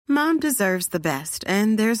Mom deserves the best,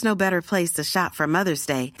 and there's no better place to shop for Mother's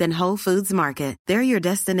Day than Whole Foods Market. They're your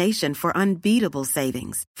destination for unbeatable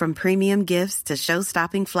savings, from premium gifts to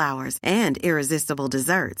show-stopping flowers and irresistible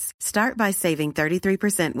desserts. Start by saving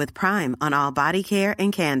 33% with Prime on all body care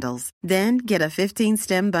and candles. Then get a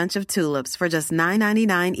 15-stem bunch of tulips for just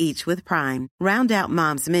 $9.99 each with Prime. Round out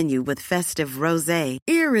Mom's menu with festive rosé,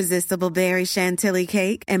 irresistible berry chantilly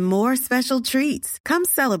cake, and more special treats. Come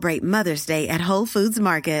celebrate Mother's Day at Whole Foods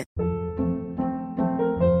Market.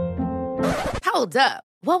 Hold up.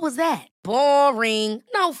 What was that? Boring.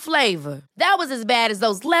 No flavor. That was as bad as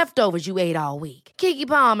those leftovers you ate all week. Keke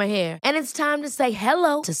Palmer here, and it's time to say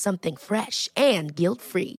hello to something fresh and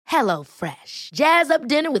guilt-free. Hello Fresh. Jazz up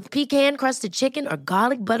dinner with pecan-crusted chicken or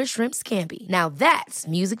garlic butter shrimp scampi. Now that's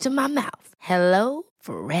music to my mouth. Hello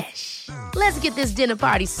Fresh. Let's get this dinner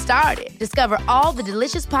party started. Discover all the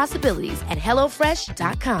delicious possibilities at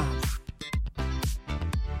hellofresh.com.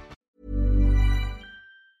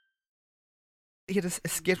 He had a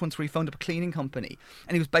skit once where he phoned up a cleaning company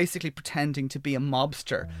and he was basically pretending to be a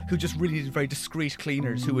mobster who just really needed very discreet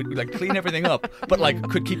cleaners who would like clean everything up but like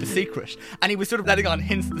could keep a secret, and he was sort of letting on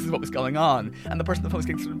hints that this is what was going on, and the person on the phone was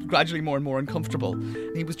getting sort of gradually more and more uncomfortable,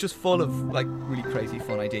 and he was just full of like really crazy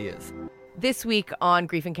fun ideas. This week on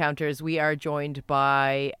Grief Encounters, we are joined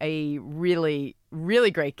by a really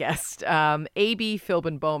great guest. A.B.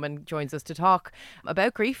 Philbin Bowman joins us to talk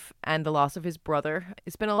about grief and the loss of his brother.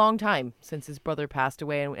 It's been a long time since his brother passed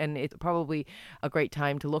away, and it's probably a great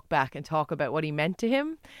time to look back and talk about what he meant to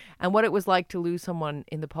him and what it was like to lose someone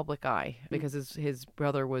in the public eye, because his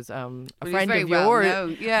brother was a friend of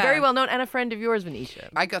yours. Very well known, and a friend of yours, Venetia.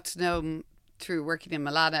 I got to know him through working in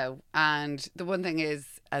Milano, and the one thing is,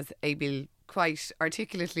 as Abel quite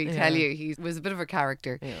articulately tell you, he was a bit of a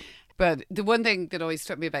character. Yeah. But the one thing that always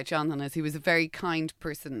struck me about Jonathan is he was a very kind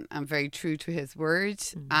person and very true to his word.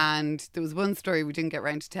 And there was one story we didn't get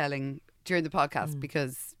round to telling during the podcast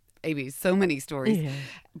because AB has so many stories. Yeah.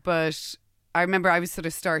 But I remember I was sort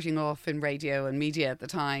of starting off in radio and media at the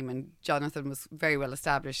time, and Jonathan was very well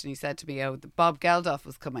established, and he said to me, Bob Geldof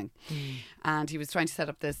was coming, and he was trying to set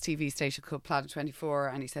up this TV station called Planet 24,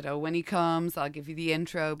 and he said, when he comes I'll give you the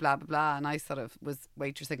intro, blah blah blah. And I sort of was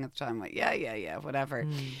waitressing at the time, like yeah whatever.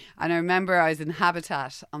 And I remember I was in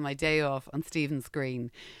Habitat on my day off on Stephen's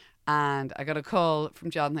Green, and I got a call from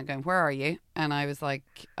Jonathan going, where are you? And I was like,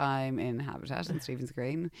 I'm in Habitat on Stephen's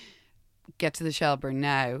Green. Get to the Shelburne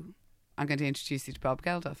now. I'm going to introduce you to Bob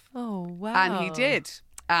Geldof. Oh, wow. And he did.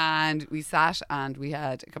 And we sat and we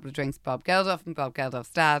had a couple of drinks with Bob Geldof and Bob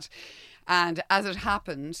Geldof's dad. And as it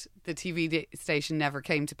happened, the TV station never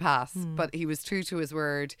came to pass, but he was true to his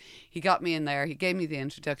word. He got me in there. He gave me the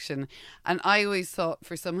introduction. And I always thought,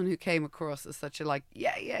 for someone who came across as such a like,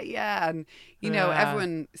 yeah. And, you know,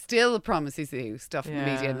 everyone still promises you stuff in the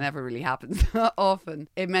media and it never really happens often.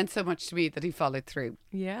 It meant so much to me that he followed through.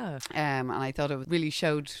 Yeah. And I thought it really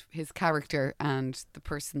showed his character and the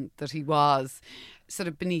person that he was, sort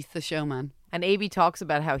of beneath the showman. And A.B. talks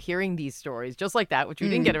about how hearing these stories, just like that, which we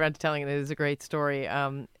didn't get around to telling, it is a great story,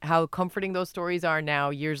 how comforting those stories are now,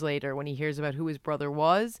 years later, when he hears about who his brother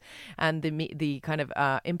was and the kind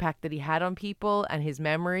of impact that he had on people and his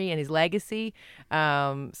memory and his legacy.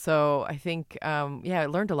 So I think, I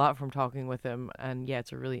learned a lot from talking with him. And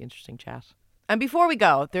it's a really interesting chat. And before we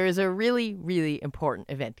go, there is a really, really important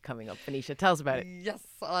event coming up. Venetia, tell us about it. Yes,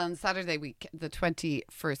 on Saturday week, the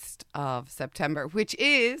 21st of September, which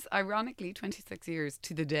is, ironically, 26 years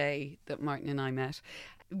to the day that Martin and I met.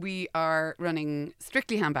 We are running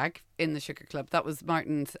Strictly Handbag in the Sugar Club. That was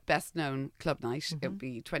Martin's best known club night. It'll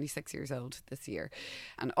be 26 years old this year.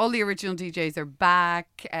 And all the original DJs are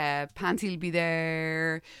back. Panty will be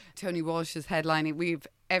there. Tony Walsh is headlining. We've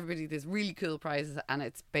everybody, there's really cool prizes, and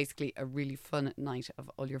it's basically a really fun night of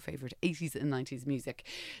all your favourite 80s and 90s music.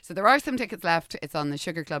 So there are some tickets left. It's on the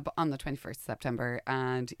Sugar Club on the 21st of September,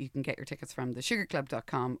 and you can get your tickets from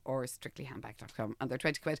thesugarclub.com or strictlyhandbag.com, and they're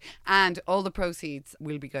 20 quid. And all the proceeds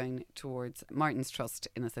will be going towards Martin's Trust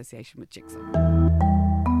in association with Jigsaw.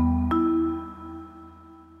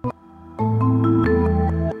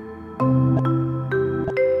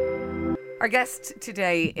 Our guest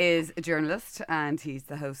today is a journalist, and he's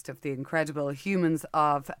the host of the incredible Humans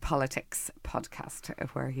of Politics podcast,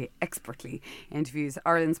 where he expertly interviews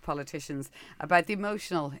Ireland's politicians about the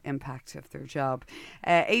emotional impact of their job.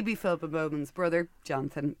 A.B. Philbin Bowman's brother,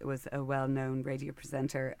 Jonathan, was a well-known radio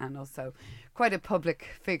presenter and also quite a public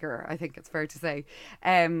figure, I think it's fair to say,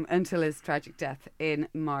 until his tragic death in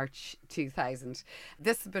March 2000.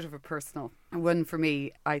 This is a bit of a personal one for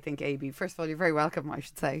me, I think, A.B. First of all, you're very welcome, I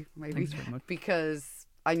should say, maybe. Thanks very much. Because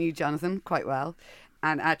I knew Jonathan quite well,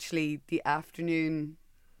 and actually the afternoon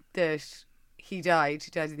that he died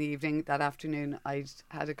in the evening. That afternoon I'd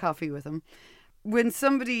had a coffee with him. When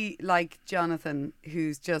somebody like Jonathan,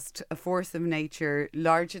 who's just a force of nature,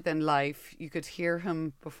 larger than life, you could hear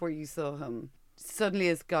him before you saw him, suddenly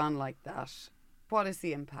is gone like that, what is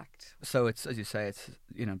the impact? So it's, as you say, it's,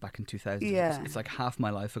 back in 2000. Yeah. It's like half my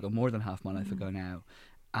life ago, more than half my life ago now.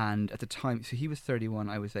 And at the time, so he was 31,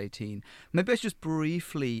 I was 18. Maybe I should just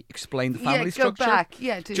briefly explain the family structure. Go back.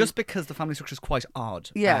 Yeah, just because the family structure is quite odd.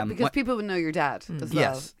 Yeah, because people would know your dad as well.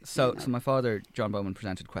 Yes. So my father, John Bowman,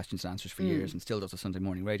 presented Questions and Answers for years and still does a Sunday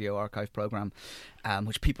morning radio archive programme,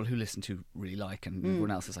 which people who listen to really like, and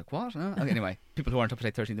everyone else is like, what? Okay, anyway, people who aren't up to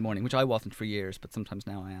 8:30 in the morning, which I wasn't for years, but sometimes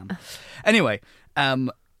now I am. Anyway,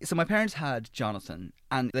 so my parents had Jonathan,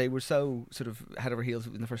 and they were so sort of head over heels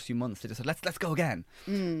in the first few months. They just said, let's go again.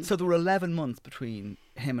 So there were 11 months between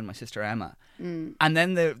him and my sister Emma, and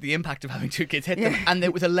then the impact of having two kids hit them, and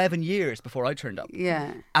it was 11 years before I turned up.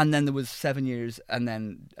 Yeah, and then there was 7 years, and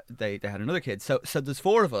then they had another kid. So there's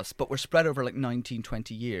 4 of us, but we're spread over like 19,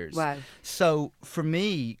 20 years. Wow. So for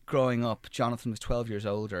me, growing up, Jonathan was 12 years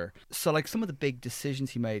older. So like some of the big decisions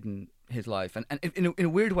he made in his life, and in a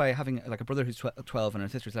weird way, having like a brother who's 12 and a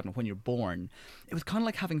sister who's 11 when you're born, it was kind of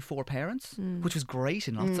like having 4 parents, which was great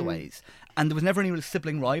in lots of ways. And there was never any real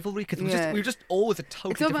sibling rivalry because we were just always a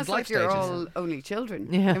totally different life stages. It's almost like you're all only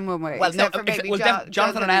children in one way. Well, no, maybe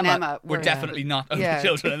Jonathan and Emma were definitely not only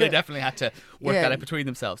children, and they definitely had to work that out between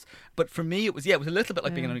themselves. But for me, it was a little bit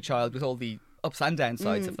like being an only child with all the ups and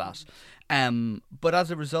downsides of that. But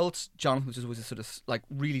as a result, Jonathan was a sort of like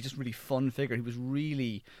really fun figure. He was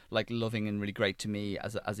really like loving and really great to me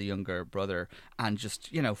as a younger brother, and just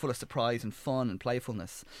full of surprise and fun and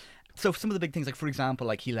playfulness. So some of the big things, like for example,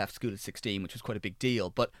 like he left school at 16, which was quite a big deal,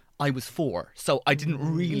 but I was 4, so I didn't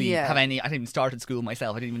really have any. I hadn't even started school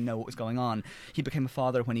myself. I didn't even know what was going on. He became a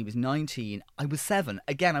father when he was 19. I was 7.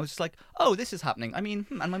 Again, I was just like, oh, this is happening. I mean,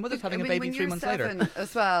 and my mother's having a baby 3 months later. When you're 7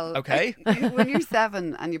 as well. Okay. When you're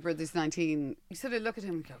 7 and your brother's 19, you sort of look at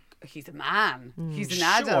him and go, he's a man. He's an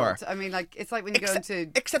adult. I mean, like it's like when you go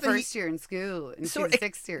into first year in school, into the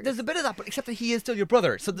 6th year. There's a bit of that, but except that he is still your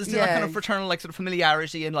brother. So there's still that kind of fraternal, like sort of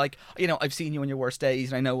familiarity, and like, I've seen you on your worst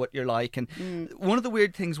days and I know what you're like. And one of the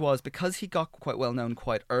weird things was, because he got quite well known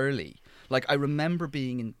quite early, like I remember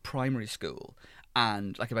being in primary school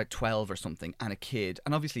and like about 12 or something, and a kid,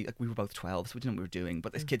 and obviously like we were both 12, so we didn't know what we were doing,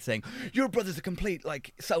 but this kid saying, your brother's a complete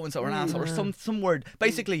like so-and-so or an asshole, or some word,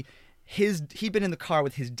 basically. He'd been in the car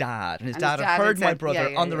with his dad, and his dad had heard my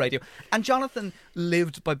brother on the radio. And Jonathan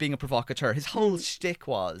lived by being a provocateur. His whole shtick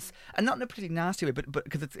was, and not in a particularly nasty way, but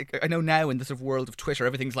because I know now in the sort of world of Twitter,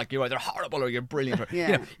 everything's like you're either horrible or you're brilliant. Or,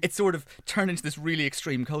 it's sort of turned into this really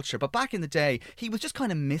extreme culture. But back in the day, he was just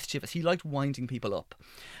kind of mischievous. He liked winding people up.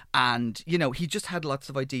 And, he just had lots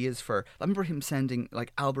of ideas for... I remember him sending,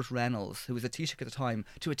 like, Albert Reynolds, who was a Taoiseach at the time,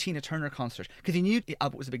 to a Tina Turner concert, because he knew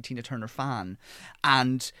Albert was a big Tina Turner fan.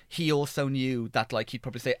 And he also knew that, like, he'd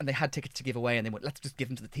probably say... And they had tickets to give away, and they went, let's just give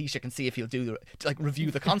them to the Taoiseach and see if he'll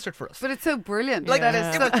review the concert for us. But it's so brilliant. Like, that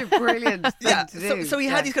is such a brilliant thing to do. So he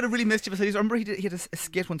had these kind of really mischievous ideas. I remember he had a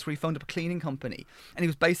skit once where he phoned up a cleaning company, and he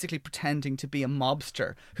was basically pretending to be a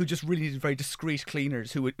mobster who just really needed very discreet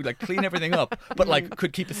cleaners who would, like, clean everything up, but, like,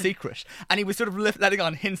 could keep a secret. And he was sort of letting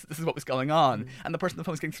on hints that this is what was going on, and the person on the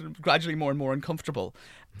phone was getting sort of gradually more and more uncomfortable.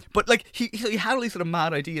 But like he had all these sort of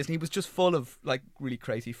mad ideas, and he was just full of like really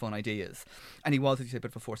crazy fun ideas. And he was, as you say, a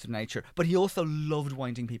bit of a force of nature. But he also loved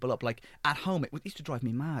winding people up. Like at home, it used to drive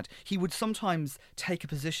me mad. He would sometimes take a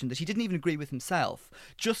position that he didn't even agree with himself,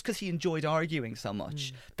 just because he enjoyed arguing so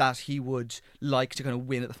much that he would like to kind of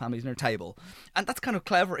win at the family dinner table. And that's kind of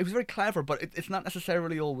clever. It was very clever, but it's not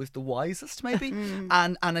necessarily always the wisest, maybe.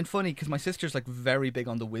 And then funny, because my sister's like very big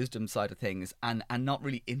on the wisdom side of things and not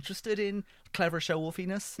really interested in clever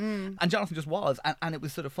show-offiness. And Jonathan just was, and it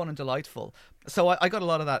was sort of fun and delightful. So I got a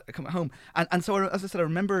lot of that coming home. And so, as I said, I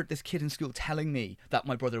remember this kid in school telling me that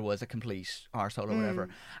my brother was a complete arsehole or whatever.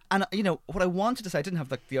 And, what I wanted to say, I didn't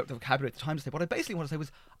have like the vocabulary at the time to say, what I basically wanted to say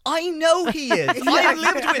was, I know he is. I have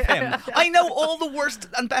lived with him. I know all the worst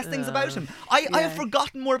and best things about him. I have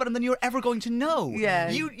forgotten more about him than you're ever going to know. Yeah.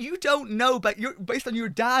 You don't know, but you're based on your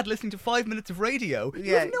dad listening to 5 minutes of radio.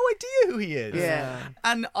 You have no idea who he is. Yeah.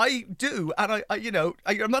 And I do. And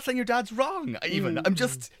I'm not saying your dad's wrong even. I'm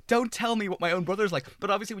just, don't tell me what my own brother's like. But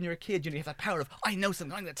obviously when you're a kid, you have that power of, I know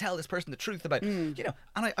something, I'm going to tell this person the truth about, and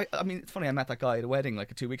I mean, it's funny, I met that guy at a wedding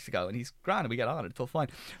like 2 weeks ago, and he's grand and we get on, it's all fine.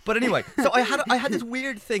 But anyway, so I had this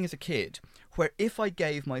weird thing as a kid where if I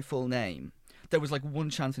gave my full name, there was like one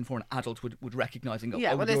chance in 4 an adult would recognise and go,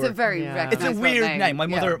 Yeah, oh, well, it's you're- a very Yeah. It's a recognisable weird name. My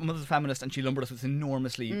Yeah. mother's a feminist, and she lumbered us with this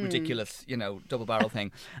enormously ridiculous, double barrel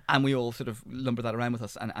thing, and we all sort of lumber that around with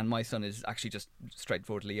us. And my son is actually just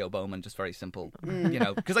straightforward Leo Bowman, just very simple,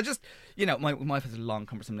 because I just, my wife has a long,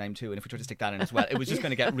 cumbersome name too, and if we tried to stick that in as well, it was just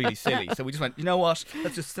going to get really silly. So we just went, you know what?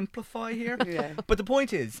 Let's just simplify here. Yeah. But the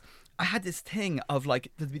point is, I had this thing of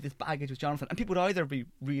like there'd be this baggage with Jonathan, and people would either be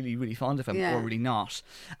really, really fond of him Yeah. or really not.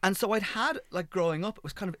 And so I'd had like growing up,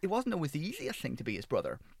 it wasn't always the easiest thing to be his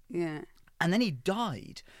brother. Yeah. And then he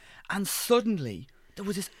died, and suddenly there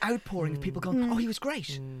was this outpouring of people going, "Oh, he was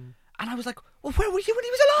great," and I was like, "Well, where were you when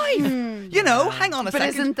he was alive?" Hang on a But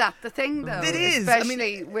second. isn't that the thing, though? It is. I mean-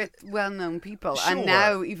 Especially with well-known people. Sure. And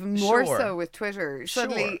now even more Sure. so with Twitter.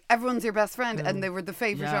 Suddenly, Sure. everyone's your best friend and they were the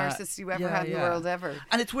favourite Yeah, artist you ever yeah, had in the yeah. world ever.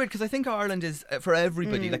 And it's weird because I think Ireland is for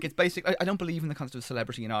everybody. Like it's basic. I don't believe in the concept of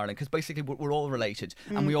celebrity in Ireland because basically we're all related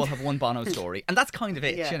and we all have one Bono story, and that's kind of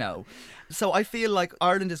it, Yeah. So I feel like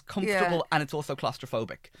Ireland is comfortable Yeah. and it's also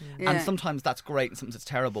claustrophobic, Yeah. and sometimes that's great and sometimes it's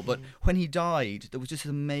terrible. But when he died, there was just this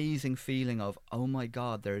amazing feeling of, oh my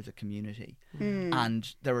God, there is a community,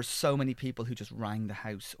 and there were so many people who just rang the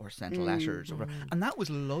house or sent letters, and that was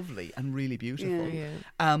lovely and really beautiful.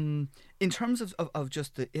 In terms of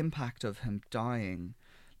just the impact of him dying,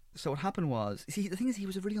 so what happened was, the thing is, he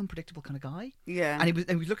was a really unpredictable kind of guy. Yeah. And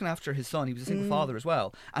he was looking after his son. He was a single father as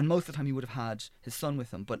well. And most of the time he would have had his son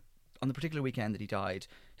with him. But on the particular weekend that he died,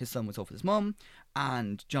 his son was off with his mum.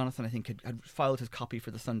 And Jonathan, I think, had filed his copy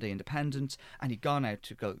for the Sunday Independent. And he'd gone out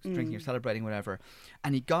to go drinking or celebrating, whatever.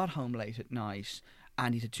 And he got home late at night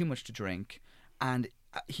and he'd had too much to drink. And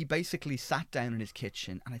he basically sat down in his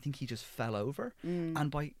kitchen and I think he just fell over.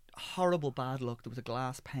 And by horrible bad luck, there was a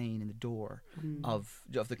glass pane in the door of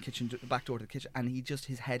the kitchen, the back door to the kitchen, and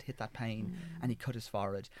his head hit that pane and he cut his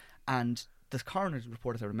forehead. And the coroner's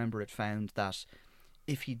report, as I remember it, found that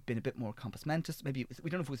if he'd been a bit more compos mentis, maybe we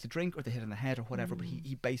don't know if it was the drink or the hit on the head or whatever, but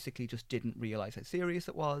he basically just didn't realise how serious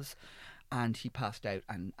it was. And he passed out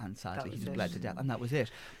and sadly he just bled to death, and that was it.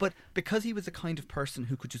 But because he was the kind of person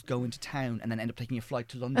who could just go into town and then end up taking a flight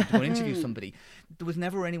to London to go and interview somebody, there was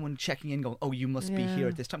never anyone checking in going, oh, you must be here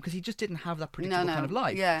at this time, because he just didn't have that predictable kind of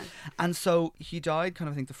life. Yeah. And so he died kind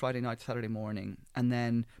of, I think, the Friday night, Saturday morning, and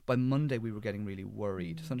then by Monday we were getting really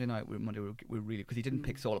worried. Sunday night, Monday we were really, because he didn't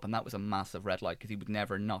pick Saul up, and that was a massive red light because he would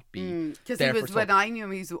never not be Because there he for was, Saul. when I knew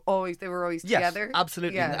him, they were always Yes, together.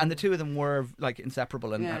 absolutely. Yeah. And the two of them were like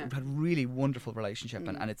inseparable and Yeah. had really wonderful relationship,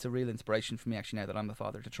 and it's a real inspiration for me actually now that I'm a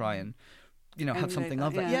father to try and have something that,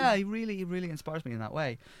 of that. yeah. Yeah, he really inspires me in that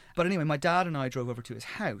way. But anyway, my dad and I drove over to his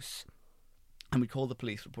house and we called the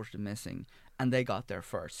police, reported him missing, and they got there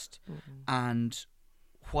first. And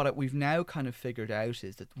what we've now kind of figured out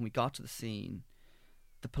is that when we got to the scene,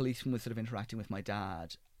 the policeman was sort of interacting with my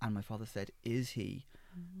dad, and my father said, "Is he?"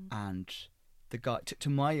 And the guy, to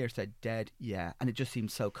my ear, said, "Dead." Yeah, and it just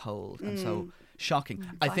seemed so cold and so shocking.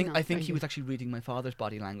 I think he was actually reading my father's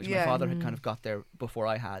body language. My Yeah. father had kind of got there before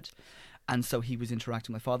I had, and so he was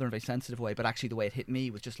interacting with my father in a very sensitive way. But actually, the way it hit me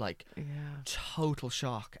was just like total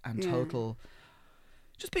shock and total,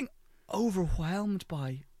 just being overwhelmed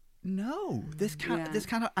by this can't,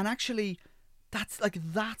 and actually.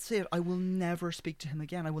 That's it. I will never speak to him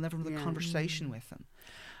again. I will never have a conversation with him.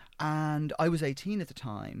 And I was 18 at the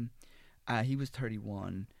time. He was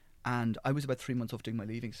 31. And I was about 3 months off doing my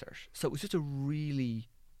leaving cert. So it was just a really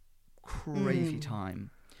crazy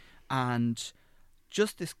time. And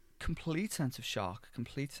just this complete sense of shock,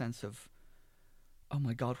 complete sense of, oh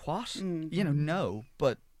my God, what? No.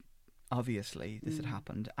 But obviously this had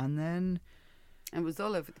happened. And then... And it was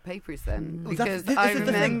all over the papers then. Well, Because this I is the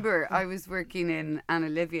thing. remember I was working in Anna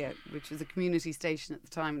Livia, which was a community station at the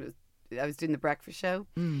time. I was doing the breakfast show.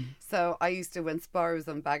 So I used to, when Spar was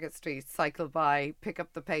on Bagot Street, cycle by, pick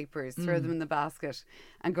up the papers, throw them in the basket,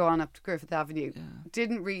 and go on up to Griffith Avenue.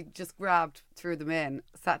 Didn't read, just grabbed, threw them in,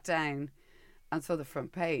 sat down, and saw the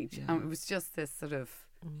front page. And it was just this sort of,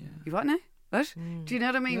 you what now? What? Do you know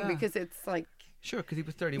what I mean? Yeah. Because it's like, Sure, because he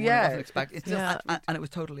was 31. Yeah, I wasn't expecting. it's just- And it was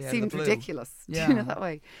totally out seemed of the blue. ridiculous. Yeah. Do you know that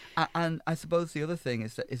way? And I suppose the other thing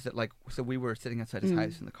is that like, so we were sitting outside his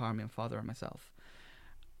house in the car, me and father and myself,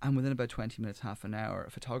 and within about 20 minutes, half an hour, a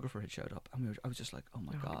photographer had showed up, and I was just like, oh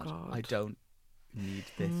my God, I don't need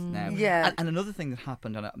this now. Yeah. And another thing that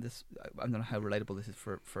happened, and I don't know how relatable this is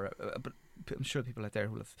but I'm sure people out there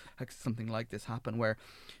will have had something like this happen, where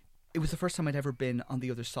it was the first time I'd ever been on the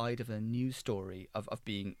other side of a news story of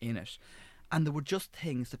being in it. And there were just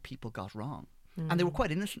things that people got wrong. And they were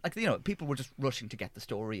quite innocent. Like, people were just rushing to get the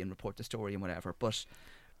story and report the story and whatever. But,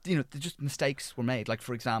 just mistakes were made. Like,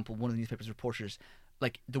 for example, one of the newspaper's reporters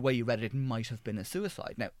like the way you read it might have been a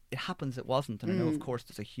suicide. Now, it happens it wasn't, and I know, of course,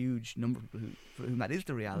 there's a huge number of people for whom that is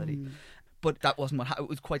the reality. But that wasn't what happened. It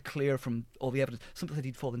was quite clear from all the evidence. Some people said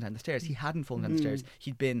he'd fallen down the stairs. He hadn't fallen down the stairs.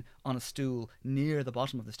 He'd been on a stool near the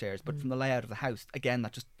bottom of the stairs. But from the layout of the house, again,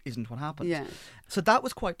 that just isn't what happened. Yeah. So that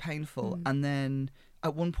was quite painful. And then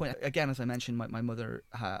at one point, again, as I mentioned, my mother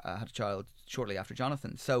had a child shortly after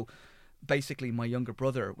Jonathan. So basically, my younger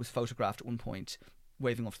brother was photographed at one point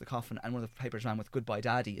waving off the coffin, and one of the papers ran with "Goodbye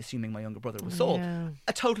Daddy," assuming my younger brother was Saul.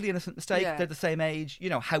 A totally innocent mistake. They're the same age. You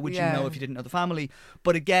know, how would you know if you didn't know the family?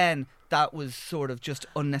 But again, that was sort of just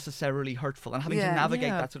unnecessarily hurtful, and having to navigate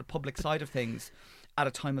that sort of public side of things at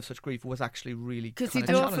a time of such grief was actually really because kind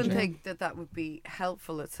you of do often challenging. think that would be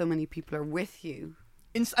helpful, that so many people are with you.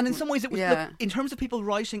 And in some ways it was, look, in terms of people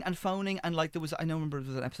writing and phoning, and like there was, I remember there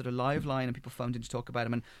was an episode of Live Line and people phoned in to talk about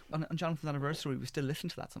him, and on Jonathan's anniversary we still listen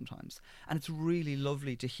to that sometimes, and it's really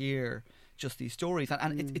lovely to hear just these stories,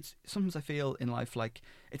 and it's sometimes I feel in life like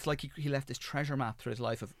it's like he left this treasure map through his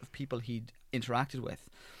life of people he'd interacted with.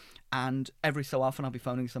 And every so often I'll be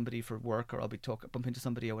phoning somebody for work, or I'll be bump into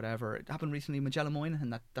somebody or whatever. It happened recently with Magella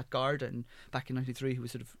Moynihan, that guard back in '93 who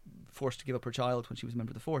was sort of forced to give up her child when she was a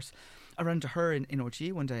member of the force. I ran into her in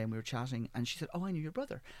RTE one day and we were chatting, and she said, "Oh, I knew your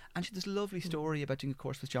brother." And she had this lovely story about doing a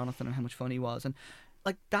course with Jonathan and how much fun he was. And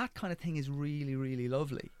like that kind of thing is really, really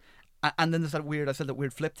lovely. And then there's that weird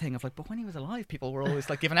flip thing of like, but when he was alive, people were always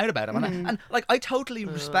like giving out about him. And like, I totally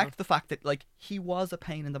respect the fact that like he was a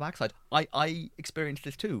pain in the backside. I experienced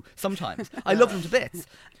this too sometimes. I loved him to bits.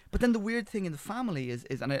 But then the weird thing in the family is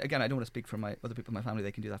and again, I don't want to speak for my other people in my family,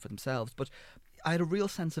 they can do that for themselves, but I had a real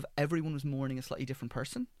sense of everyone was mourning a slightly different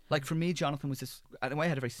person. Like for me, Jonathan was this, in a way I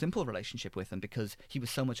had a very simple relationship with him because he was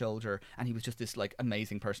so much older and he was just this like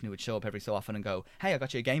amazing person who would show up every so often and go, "Hey, I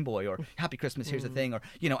got you a Game Boy," or "Happy Christmas, here's the thing," or,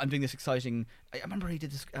 you know, "I'm doing this exciting..." I remember he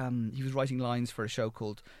did this, he was writing lines for a show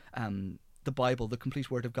called The Bible, The Complete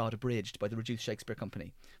Word of God Abridged by the Reduced Shakespeare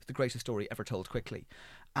Company. It's the greatest story ever told quickly.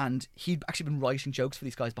 And he'd actually been writing jokes for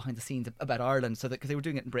these guys behind the scenes about Ireland, so that because they were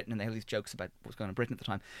doing it in Britain and they had these jokes about what was going on in Britain at the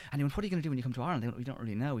time. And he went, "What are you going to do when you come to Ireland?" They went, "We don't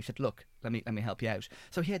really know." He said, "Look, let me help you out."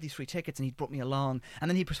 So he had these free tickets and he brought me along, and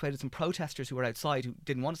then he persuaded some protesters who were outside who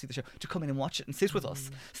didn't want to see the show to come in and watch it and sit with us.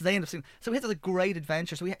 So they ended up seeing. So he had a great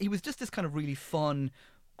adventure. So he was just this kind of really fun,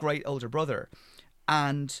 great older brother.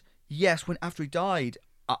 And yes, after he died,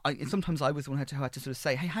 and sometimes I was the one who had to sort of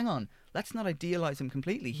say, "Hey, hang on, let's not idealise him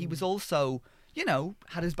completely." He was also, you know,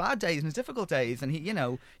 had his bad days and his difficult days, and he, you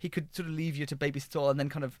know, he could sort of leave you to babysit all and then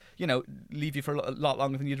kind of, you know, leave you for a lot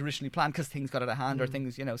longer than you'd originally planned because things got out of hand or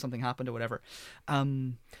things, you know, something happened or whatever.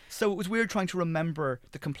 So it was weird trying to remember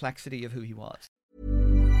the complexity of who he was.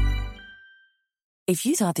 If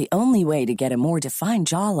you thought the only way to get a more defined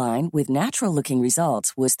jawline with natural-looking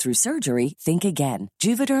results was through surgery, think again.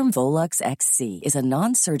 Juvederm Volux XC is a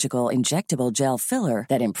non-surgical injectable gel filler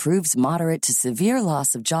that improves moderate to severe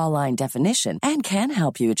loss of jawline definition and can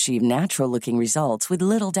help you achieve natural-looking results with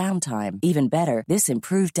little downtime. Even better, this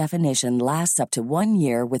improved definition lasts up to 1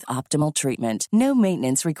 year with optimal treatment. No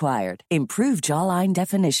maintenance required. Improve jawline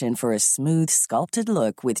definition for a smooth, sculpted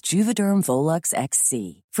look with Juvederm Volux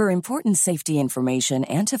XC. For important safety information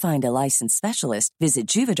and to find a licensed specialist, visit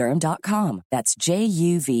Juvederm.com. That's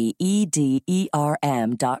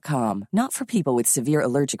JUVEDERM.com. Not for people with severe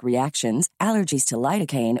allergic reactions, allergies to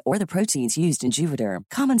lidocaine, or the proteins used in Juvederm.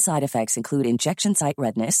 Common side effects include injection site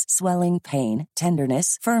redness, swelling, pain,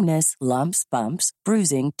 tenderness, firmness, lumps, bumps,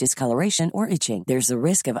 bruising, discoloration, or itching. There's a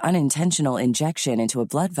risk of unintentional injection into a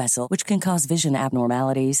blood vessel, which can cause vision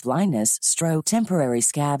abnormalities, blindness, stroke, temporary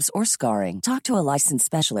scabs, or scarring. Talk to a licensed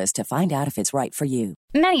specialist to find out if it's right for you.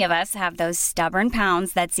 Many of us have those stubborn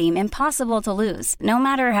pounds that seem impossible to lose, no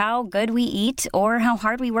matter how good we eat or how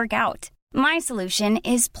hard we work out. My solution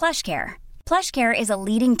is PlushCare. PlushCare is a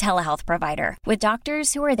leading telehealth provider with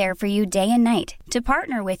doctors who are there for you day and night to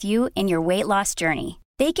partner with you in your weight loss journey.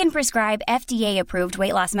 They can prescribe FDA-approved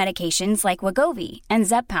weight loss medications like Wegovy and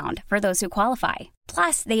Zepbound for those who qualify.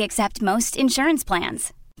 Plus, they accept most insurance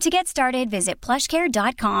plans. To get started, visit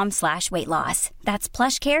plushcare.com/weightloss. That's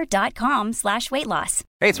plushcare.com/weightloss.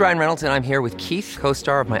 Hey, it's Ryan Reynolds, and I'm here with Keith,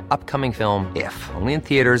 co-star of my upcoming film, If, only in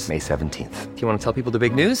theaters May 17th. Do you want to tell people the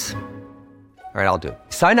big news? All right, I'll do it.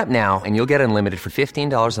 Sign up now and you'll get unlimited for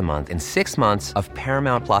 $15 a month and 6 months of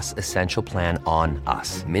Paramount Plus Essential Plan on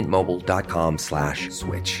us.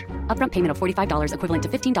 MintMobile.com/switch. Upfront payment of $45 equivalent to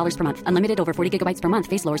 $15 per month. Unlimited over 40 gigabytes per month.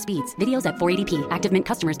 Face lower speeds. Videos at 480p. Active Mint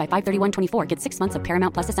customers by 531.24 get 6 months of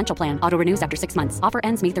Paramount Plus Essential Plan. Auto renews after 6 months. Offer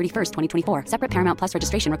ends May 31st, 2024. Separate Paramount Plus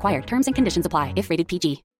registration required. Terms and conditions apply if rated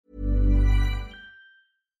PG.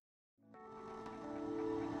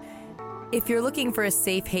 If you're looking for a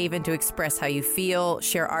safe haven to express how you feel,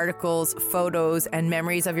 share articles, photos, and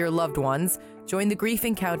memories of your loved ones, join the Grief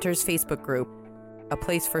Encounters Facebook group, a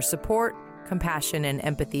place for support, compassion, and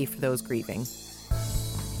empathy for those grieving.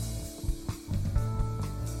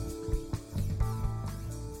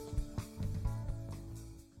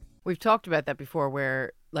 We've talked about that before,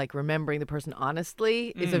 where like remembering the person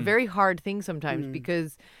honestly is a very hard thing sometimes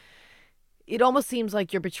because it almost seems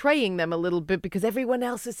like you're betraying them a little bit because everyone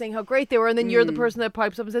else is saying how great they were, and then you're the person that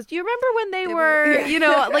pipes up and says, do you remember when they were, you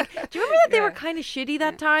know, like, do you remember that they were kind of shitty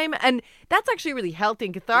that time? And that's actually really healthy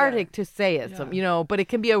and cathartic to say it, you know, but it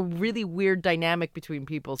can be a really weird dynamic between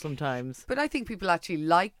people sometimes. But I think people actually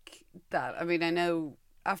like that. I mean, I know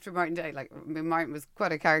after Martin died, like, I mean, Martin was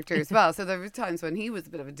quite a character as well, so there were times when he was a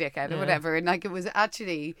bit of a dickhead or whatever, and like it was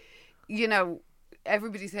actually, you know,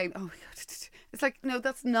 everybody saying, oh my God, it's like, no,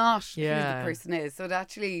 that's not who the person is. So it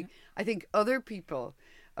actually, I think other people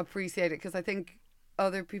appreciate it, because I think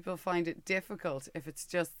other people find it difficult if it's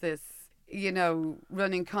just this, you know,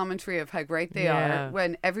 running commentary of how great they are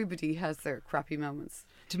when everybody has their crappy moments.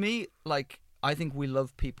 To me, like, I think we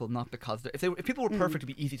love people not because if people were perfect,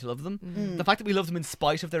 it'd be easy to love them. The fact that we love them in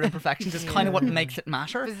spite of their imperfections is kind of what makes it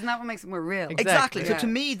matter. Isn't that what makes it more real? Exactly. So to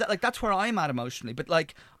me, that's where I'm at emotionally. But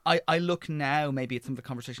like, I look now maybe at some of the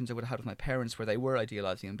conversations I would have had with my parents where they were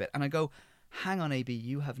idealising a bit, and I go, hang on, AB,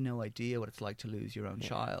 you have no idea what it's like to lose your own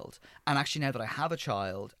child. And actually, now that I have a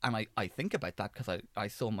child, and I think about that because I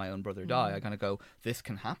saw my own brother die, I kind of go, this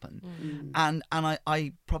can happen. And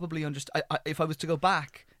I probably understand. If I was to go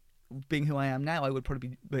back, being who I am now, I would probably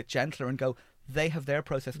be a bit gentler and go, they have their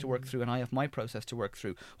process to work through and I have my process to work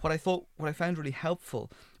through. What I found really helpful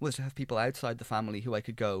was to have people outside the family who I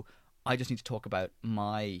could go, I just need to talk about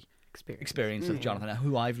my experience of Jonathan,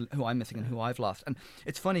 who I'm missing and who I've lost. And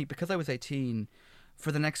it's funny, because I was 18,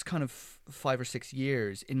 for the next kind of 5 or 6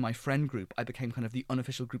 years in my friend group, I became kind of the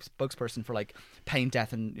unofficial group spokesperson for like pain,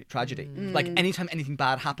 death and tragedy. Like anytime anything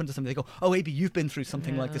bad happened to somebody, they go, oh, AB, you've been through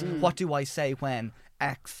something like this. What do I say when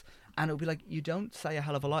X? And it would be like, you don't say a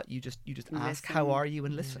hell of a lot. You just ask, how are you,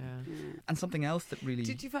 and listen. And something else that really...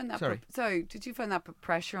 Did you find that... did you find that put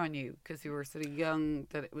pressure on you because you were sort of young,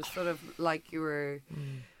 that it was sort of like you were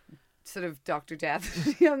sort of Dr. Death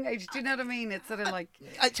at a young age? Do you know what I mean? It's sort of like...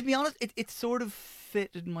 to be honest, it sort of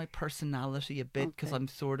fitted my personality a bit, because I'm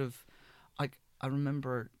sort of... I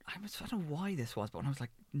remember, I don't know why this was, but when I was like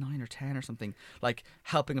 9 or 10 or something, like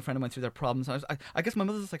helping a friend of mine through their problems. I guess my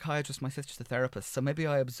mother's a psychiatrist, my sister's a therapist, so maybe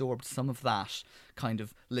I absorbed some of that kind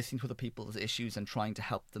of listening to other people's issues and trying to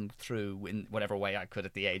help them through in whatever way I could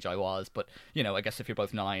at the age I was. But, you know, I guess if you're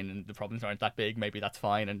both 9 and the problems aren't that big, maybe that's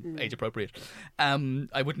fine and age appropriate.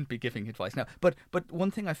 I wouldn't be giving advice now. But one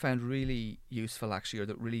thing I found really useful, actually, or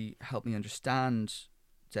that really helped me understand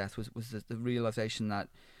death was the realisation that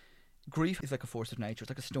grief is like a force of nature. It's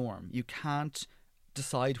like a storm. You can't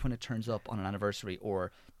decide when it turns up on an anniversary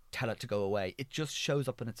or tell it to go away. It just shows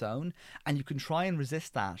up on its own, and you can try and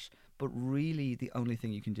resist that, but really the only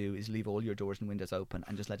thing you can do is leave all your doors and windows open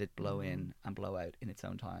and just let it blow in and blow out in its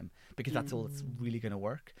own time, because that's all that's really going to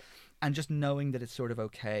work. And just knowing that it's sort of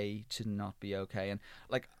okay to not be okay. And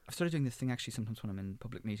like, I've started doing this thing actually sometimes when I'm in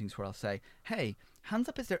public meetings where I'll say, hey, hands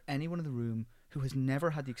up, is there anyone in the room who has never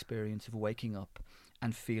had the experience of waking up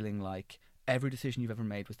and feeling like every decision you've ever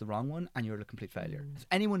made was the wrong one and you're a complete failure? Has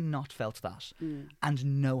anyone not felt that?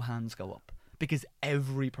 And no hands go up, because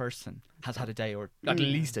every person has had a day, or at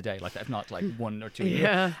least a day like that, if not like 1 or 2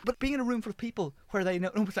 years. But being in a room full of people where they know,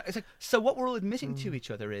 it's like, so what we're all admitting to each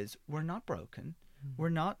other is we're not broken, we're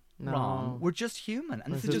not wrong, we're just human,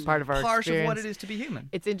 and this is just part of what it is to be human.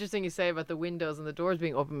 It's interesting you say about the windows and the doors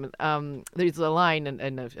being open. There's a line,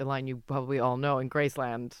 and a line you probably all know in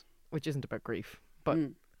Graceland, which isn't about grief, but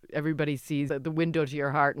everybody sees the window to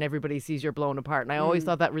your heart and everybody sees you're blown apart. And I always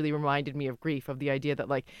thought that really reminded me of grief, of the idea that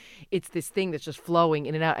like it's this thing that's just flowing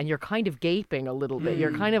in and out, and you're kind of gaping a little bit.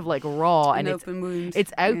 You're kind of like raw, and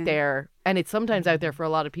it's out there, and it's sometimes out there for a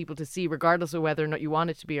lot of people to see, regardless of whether or not you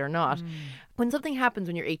want it to be or not. When something happens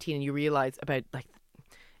when you're 18 and you realize about, like,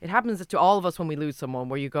 it happens to all of us when we lose someone,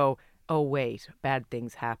 where you go, oh wait, bad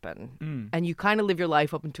things happen, and you kind of live your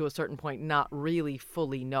life up until a certain point not really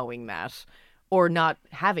fully knowing that, or not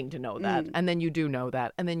having to know that, and then you do know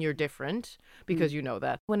that, and then you're different because you know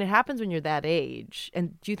that. When it happens when you're that age,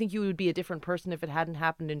 and do you think you would be a different person if it hadn't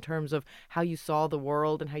happened in terms of how you saw the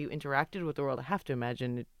world and how you interacted with the world? I have to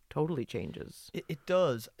imagine it totally changes. It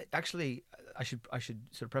does. Actually, I should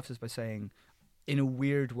sort of preface this by saying, in a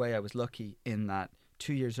weird way, I was lucky in that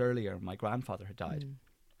 2 years earlier, my grandfather had died.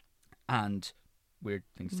 And weird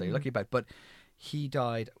things to say you're lucky about, but he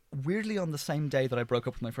died weirdly on the same day that I broke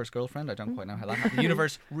up with my first girlfriend. I don't quite know how that happened. The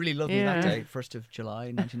universe really loved me that day, 1st of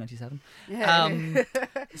July 1997.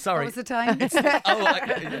 Sorry. What was the time?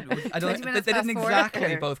 I don't. 20 minutes They didn't past 4?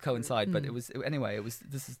 exactly both coincide, but it was anyway. It was.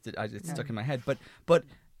 This is. It's stuck in my head. But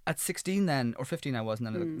at 16 then, or 15 I was, and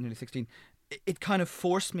then nearly 16, it kind of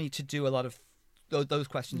forced me to do a lot of those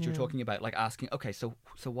questions you're talking about, like asking, okay, so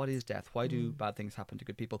what is death? Why do bad things happen to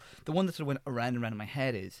good people? The one that sort of went around and around in my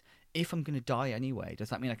head is, if I'm going to die anyway, does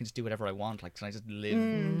that mean I can just do whatever I want? Like, can I just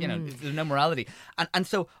live? You know, there's no morality. And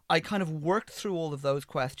so I kind of worked through all of those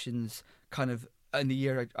questions kind of in the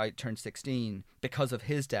year I turned 16 because of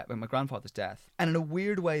his death, my grandfather's death. And in a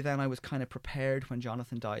weird way then I was kind of prepared when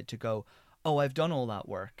Jonathan died to go, oh, I've done all that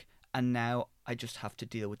work. And now I just have to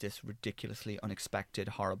deal with this ridiculously unexpected,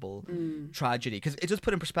 horrible tragedy. Because it just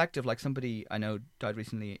put in perspective, like somebody I know died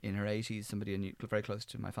recently in her 80s, somebody I knew very close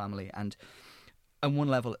to my family. And on one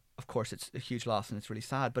level, of course, it's a huge loss and it's really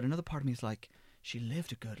sad. But another part of me is like, she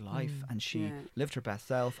lived a good life and she lived her best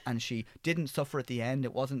self and she didn't suffer at the end.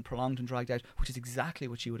 It wasn't prolonged and dragged out, which is exactly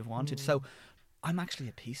what she would have wanted. So I'm actually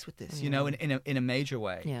at peace with this, you know, in a major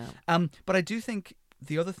way. Yeah. But I do think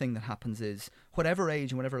the other thing that happens is whatever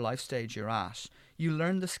age and whatever life stage you're at, you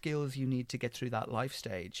learn the skills you need to get through that life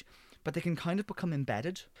stage, but they can kind of become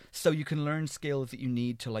embedded. So you can learn skills that you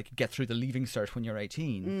need to like get through the leaving cert when you're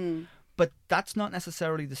 18. But that's not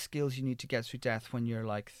necessarily the skills you need to get through death when you're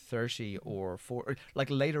like 30 or 40, or like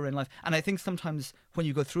later in life. And I think sometimes when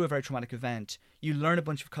you go through a very traumatic event, you learn a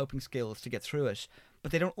bunch of coping skills to get through it,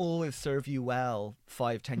 but they don't always serve you well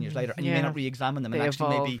 5-10 years later, and you may not re-examine them. They and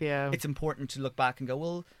actually evolve, maybe it's important to look back and go,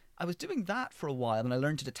 well, I was doing that for a while and I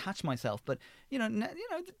learned to detach myself, but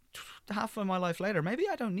half of my life later, maybe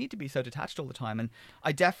I don't need to be so detached all the time. And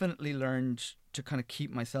I definitely learned to kind of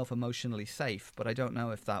keep myself emotionally safe, but I don't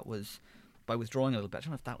know if that was by withdrawing a little bit. I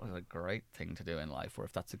don't know if that was a great thing to do in life, or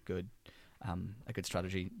if that's a good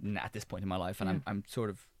strategy at this point in my life. And I'm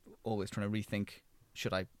sort of always trying to rethink,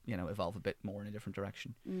 should I, evolve a bit more in a different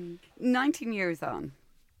direction. 19 years on.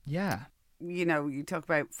 Yeah. You talk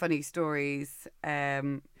about funny stories.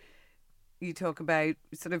 You talk about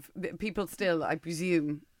sort of people still, I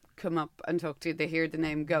presume, come up and talk to you. They hear the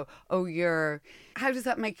name, go, oh, how does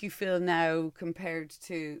that make you feel now compared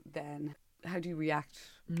to then? How do you react?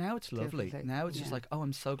 Now it's lovely. Now it's just like, oh,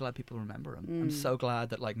 I'm so glad people remember him. I'm so glad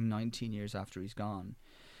that like 19 years after he's gone,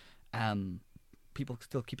 people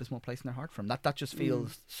still keep a small place in their heart for him. That just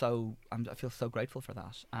feels so. I feel so grateful for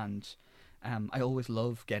that. And I always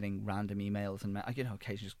love getting random emails and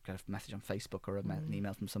occasionally just get a message on Facebook or an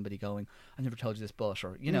email from somebody going, I never told you this, but,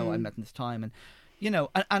 or I met in this time, and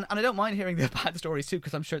and I don't mind hearing the bad stories too,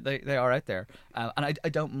 because I'm sure they are out there, and I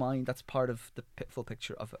don't mind. That's part of the full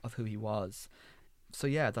picture of who he was. So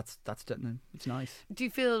yeah, that's it's nice. Do you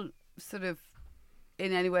feel sort of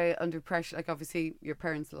in any way under pressure? Like obviously your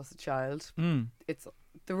parents lost a child. It's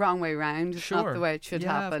the wrong way around. It's not the way it should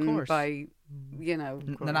happen by the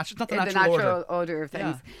natural order of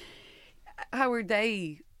things. Yeah. How are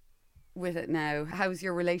they with it now? How's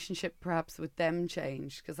your relationship perhaps with them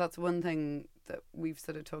changed? Because that's one thing that we've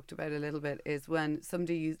sort of talked about a little bit, is when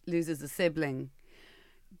somebody loses a sibling,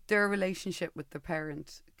 their relationship with the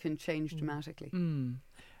parent can change dramatically.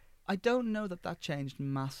 I don't know that changed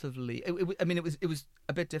massively. It was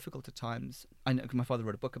a bit difficult at times. I know my father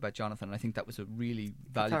wrote a book about Jonathan, and I think that was a really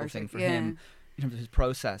valuable thing for him in terms of his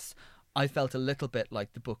process. I felt a little bit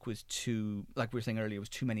like the book was too, like we were saying earlier, was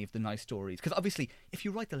too many of the nice stories. Because obviously, if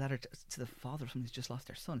you write the letter to the father of someone who's just lost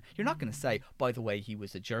their son, you're not going to say, by the way, he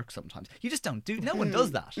was a jerk sometimes. You just don't do. No one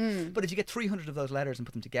does that. But if you get 300 of those letters and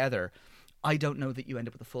put them together, I don't know that you end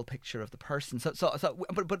up with a full picture of the person.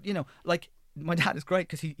 But like, my dad is great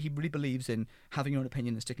because he really believes in having your own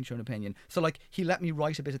opinion and sticking to your own opinion. So like, he let me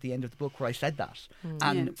write a bit at the end of the book where I said that.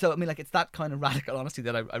 And so it's that kind of radical honesty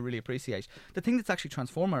that I really appreciate. The thing that's actually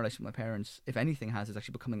transformed my relationship with my parents, if anything has, is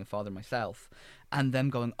actually becoming a father myself, and them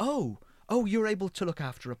going, oh, you're able to look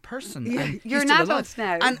after a person. Yeah, and you're an adult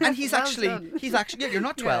now. And he's actually you're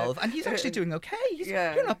not 12, and he's actually doing okay.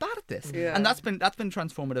 You're not bad at this. Yeah. And that's been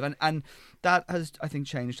transformative, and that has, I think,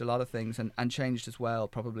 changed a lot of things, and changed as well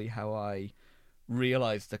probably how I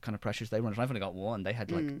realised the kind of pressures they were under. I've only got one. They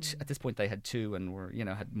had at this point they had two, and were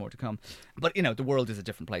had more to come. But the world is a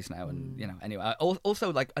different place now, and anyway.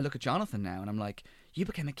 Also, like, I look at Jonathan now, and I'm like, you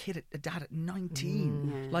became a dad at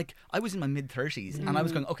 19. Like, I was in my mid-30s and I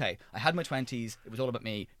was going, okay, I had my 20s, it was all about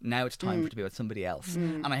me, now it's time for it to be about somebody else.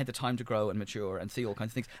 And I had the time to grow and mature and see all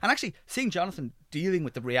kinds of things. And actually, seeing Jonathan dealing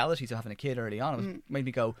with the realities of having a kid early on made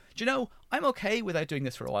me go, do you know, I'm okay without doing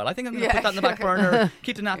this for a while. I think I'm going to put that in the back burner,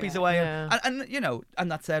 keep the nappies away. And, you know,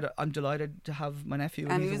 and that said, I'm delighted to have my nephew.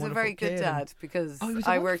 And he was a very good dad, because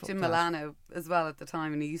I worked in Milano as well at the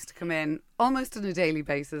time, and he used to come in almost on a daily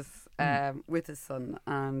basis with his son,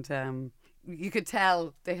 and you could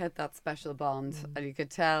tell they had that special bond, and you could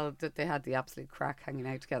tell that they had the absolute crack hanging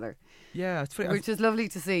out together. Yeah, it's which is lovely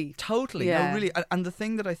to see. Totally, no, really. And the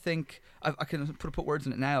thing that I think I can put words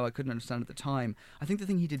in it now, I couldn't understand at the time. I think the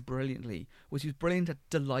thing he did brilliantly was he was brilliant at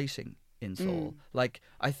delighting in Saul. Like,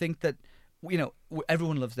 I think that, you know,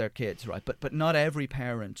 everyone loves their kids, right? But not every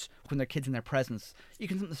parent, when their kid's in their presence, you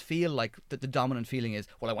can sometimes feel like that the dominant feeling is,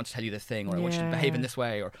 well, I want to tell you this thing, or I want you to behave in this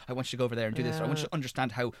way, or I want you to go over there and do this, or I want you to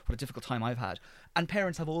understand what a difficult time I've had. And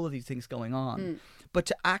parents have all of these things going on. But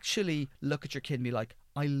to actually look at your kid and be like,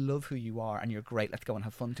 I love who you are and you're great, let's go and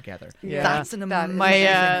have fun together. That's an amazing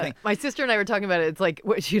thing. My sister and I were talking about it. It's like,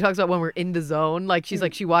 she talks about when we're in the zone. Like, she's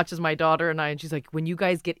like, she watches my daughter and I, and she's like, when you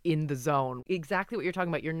guys get in the zone, exactly what you're talking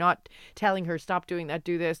about. You're not telling her, stop doing that,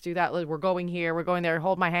 do this, do that. We're going here, we're going there,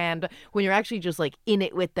 hold my hand. When you're actually just like in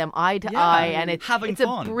it with them, eye to eye. And it's having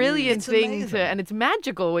fun. A brilliant thing and it's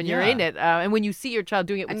magical when you're in it. And when you see your child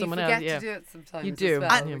doing it with someone else. And you forget to do it sometimes. You do.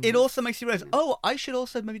 Well. And it also makes you realize, I should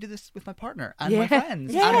also maybe do this with my partner and my friends.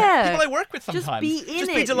 Yeah. And people I work with sometimes. Just be in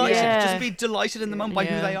it. Just be delighted in the moment by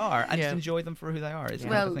who they are and just enjoy them for who they are. Is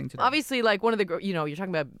another thing to do. Obviously, like one of the, you know, you're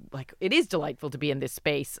talking about, like, it is delightful to be in this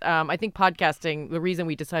space. I think podcasting, the reason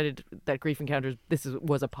we decided that Grief Encounters,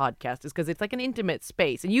 was a podcast, is because it's like an intimate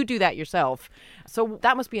space, and you do that yourself. So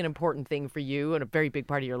that must be an important thing for you and a very big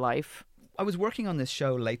part of your life. I was working on this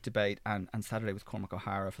show, Late Debate, and Saturday with Cormac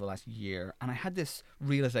O'Hara for the last year, and I had this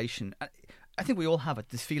realisation. I think we all have it,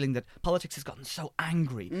 this feeling that politics has gotten so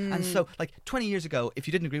angry. And so, like, 20 years ago, if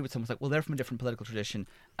you didn't agree with someone, it's like, well, they're from a different political tradition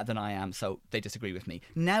than I am, so they disagree with me.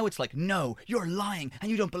 Now it's like, no, you're lying,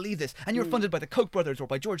 and you don't believe this, and you're funded by the Koch brothers or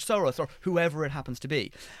by George Soros or whoever it happens to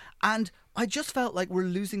be. And I just felt like we're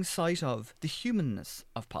losing sight of the humanness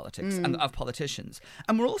of politics and of politicians.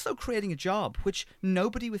 And we're also creating a job which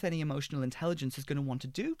nobody with any emotional intelligence is going to want to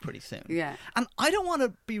do pretty soon. Yeah. And I don't want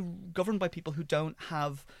to be governed by people who don't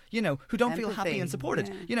have, you know, who don't feel happy and supported.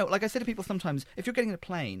 Yeah. You know, like I say to people sometimes, if you're getting in a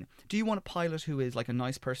plane, do you want a pilot who is like a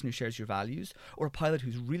nice person who shares your values, or a pilot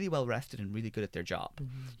who's really well rested and really good at their job?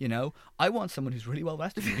 You know, I want someone who's really well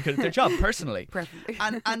rested and really good at their job, personally.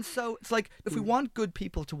 And so it's like, if we want good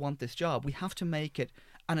people to want this job, we have to make it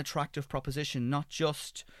an attractive proposition, not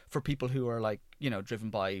just for people who are, like, you know,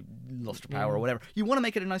 driven by lust or power or whatever. You want to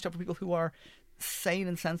make it a nice job for people who are sane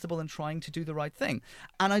and sensible and trying to do the right thing.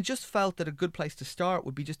 And I just felt that a good place to start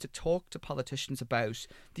would be just to talk to politicians about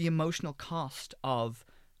the emotional cost of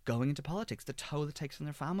going into politics, the toll it takes on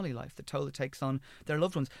their family life, the toll it takes on their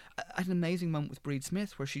loved ones. I had an amazing moment with Breed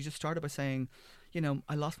Smith where she just started by saying, you know,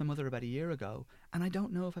 I lost my mother about a year ago and I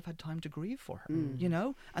don't know if I've had time to grieve for her, you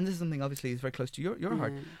know? And this is something obviously is very close to your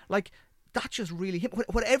heart. Like, that just really hit.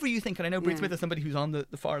 Whatever you think, and I know Breed Smith is somebody who's on the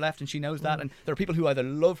far left and she knows that, and there are people who either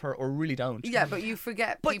love her or really don't. Yeah, but you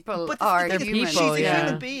forget people but are human. people. She's a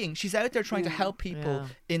human being. She's out there trying to help people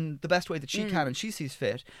in the best way that she can and she sees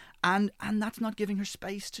fit. And that's not giving her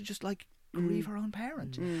space to just, like, grieve her own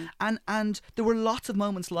parent. And there were lots of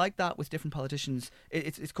moments like that with different politicians.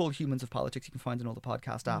 It's called Humans of Politics. You can find it in all the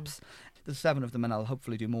podcast apps. There's 7 of them, and I'll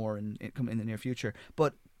hopefully do more in the near future.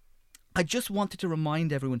 But I just wanted to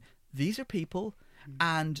remind everyone, these are people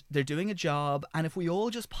and they're doing a job, and if we all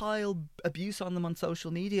just pile abuse on them on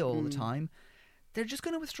social media all the time, they're just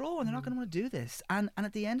going to withdraw and they're not going to want to do this. And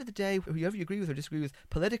at the end of the day, whoever you agree with or disagree with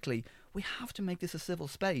politically, we have to make this a civil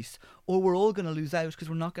space, or we're all going to lose out because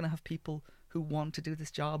we're not going to have people who want to do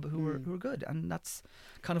this job who are good. And that's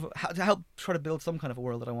kind of to help try to build some kind of a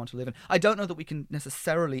world that I want to live in. I don't know that we can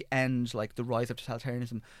necessarily end, like, the rise of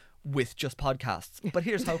totalitarianism with just podcasts, but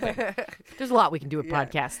here's hoping. There's a lot we can do with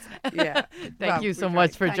podcasts. Yeah. Thank you so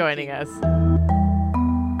much for joining us.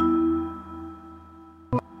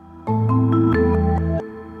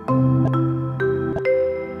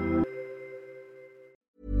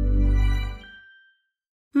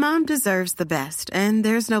 Mom deserves the best, and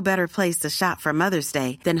there's no better place to shop for Mother's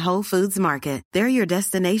Day than Whole Foods Market. They're your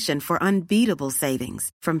destination for unbeatable savings,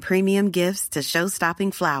 from premium gifts to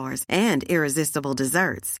show-stopping flowers and irresistible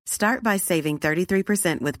desserts. Start by saving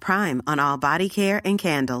 33% with Prime on all body care and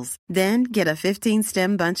candles. Then get a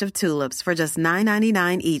 15-stem bunch of tulips for just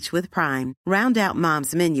 $9.99 each with Prime. Round out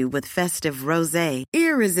Mom's menu with festive rosé,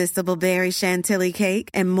 irresistible berry chantilly cake,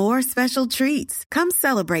 and more special treats. Come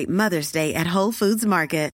celebrate Mother's Day at Whole Foods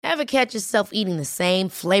Market. Ever catch yourself eating the same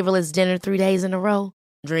flavorless dinner 3 days in a row?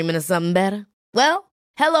 Dreaming of something better? Well,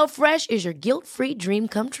 HelloFresh is your guilt-free dream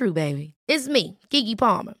come true, baby. It's me, Keke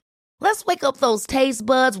Palmer. Let's wake up those taste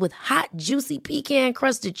buds with hot, juicy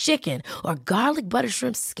pecan-crusted chicken or garlic butter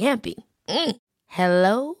shrimp scampi.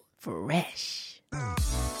 HelloFresh.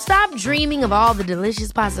 Stop dreaming of all the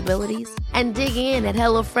delicious possibilities and dig in at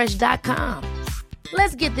HelloFresh.com.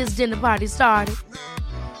 Let's get this dinner party started.